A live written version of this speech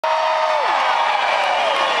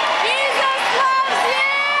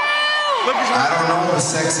I don't know of a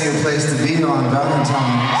sexier place to be on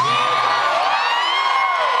Valentine's.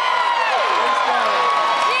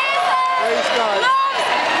 Praise God.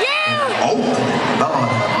 In Oakland, Lord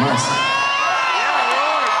have mercy.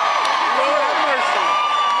 Lord have mercy.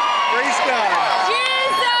 Praise God.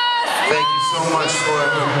 Thank you so much for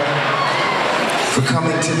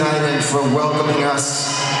coming tonight and for welcoming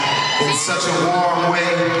us in such a warm way.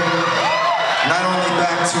 Not only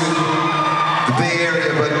back to the Bay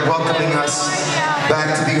Area, but welcoming us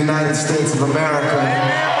back to the United States of America.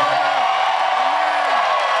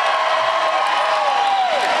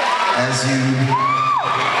 As you...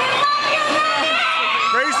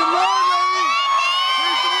 Praise the Lord, lady.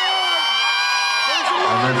 Praise the Lord. Praise the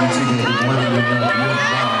Lord. I love you today.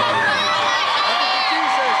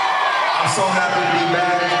 I'm so happy to be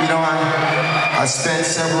back. You know, I spent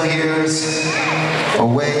several years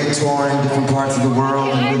away touring different parts of the world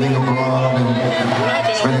and living abroad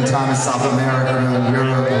and spending time in South America and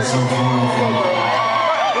Europe and so forth. And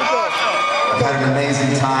I've had an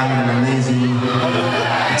amazing time and an amazing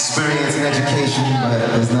experience and education, but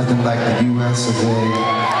there's nothing like the U.S. today.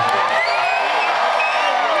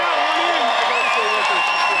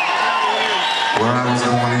 Where I was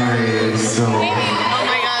born and raised, so...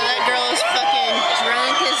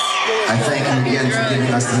 I thank you again for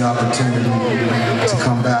giving us the opportunity to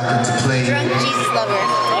come back and to play, Drunk Jesus lover.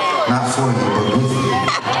 not for you, but with you.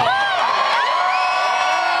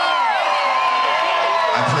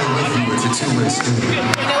 I play with you, it's a two-way street. You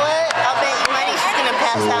know what? I'll bet you money she's gonna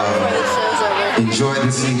pass out before the show's over. Enjoy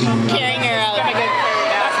this evening. Carrying her out.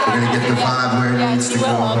 We're gonna get the vibe where it needs to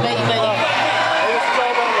go.